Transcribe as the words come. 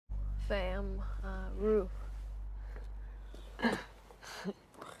FAYE. I'm RUE.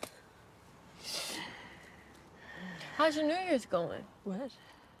 How's your New Year's going? What?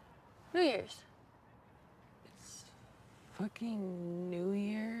 New Year's. It's fucking New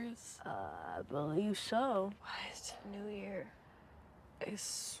Year's? I believe so. What? New Year. I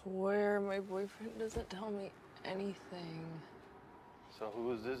swear my boyfriend doesn't tell me anything. So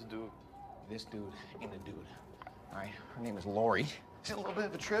who is this dude? This dude ain't a dude. All right, her name is Lori. She's a little bit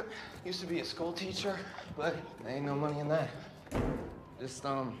of a trip. Used to be a school teacher, but there ain't no money in that. Just,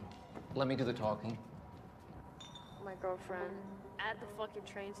 let me do the talking. My girlfriend at the fucking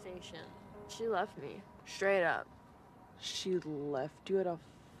train station. She left me. Straight up. She left you at a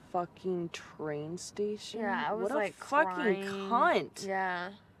fucking train station? Yeah, I was what like a fucking crying. cunt. Yeah.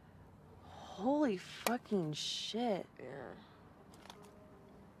 Holy fucking shit. Yeah.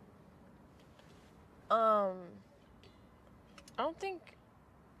 I don't think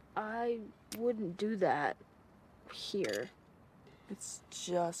I wouldn't do that here. It's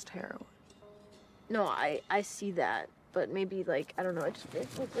just heroin. No, I see that, but maybe like, I don't know, I just feel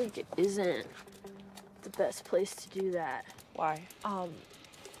like it isn't the best place to do that. Why? I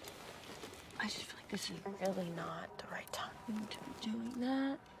just feel like this is really not the right time to be doing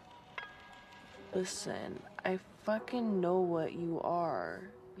that. Listen, I fucking know what you are.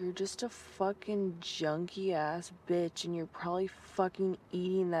 You're just a fucking junky ass bitch, and you're probably fucking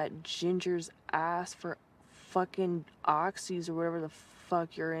eating that ginger's ass for fucking oxys or whatever the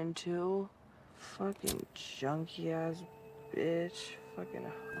fuck you're into. Fucking junky ass bitch. Fucking hoe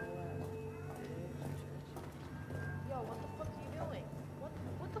ass bitch. Yo, what the fuck are you doing?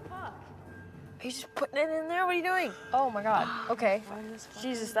 What the fuck? Are you just putting it in there? What are you doing? Oh my god. Okay.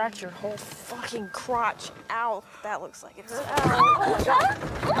 Jesus, that's your whole fucking crotch. Ow. That looks like it hurt. Ow. Oh my god.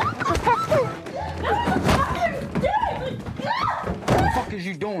 What the fuck is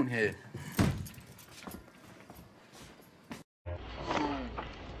you doing here?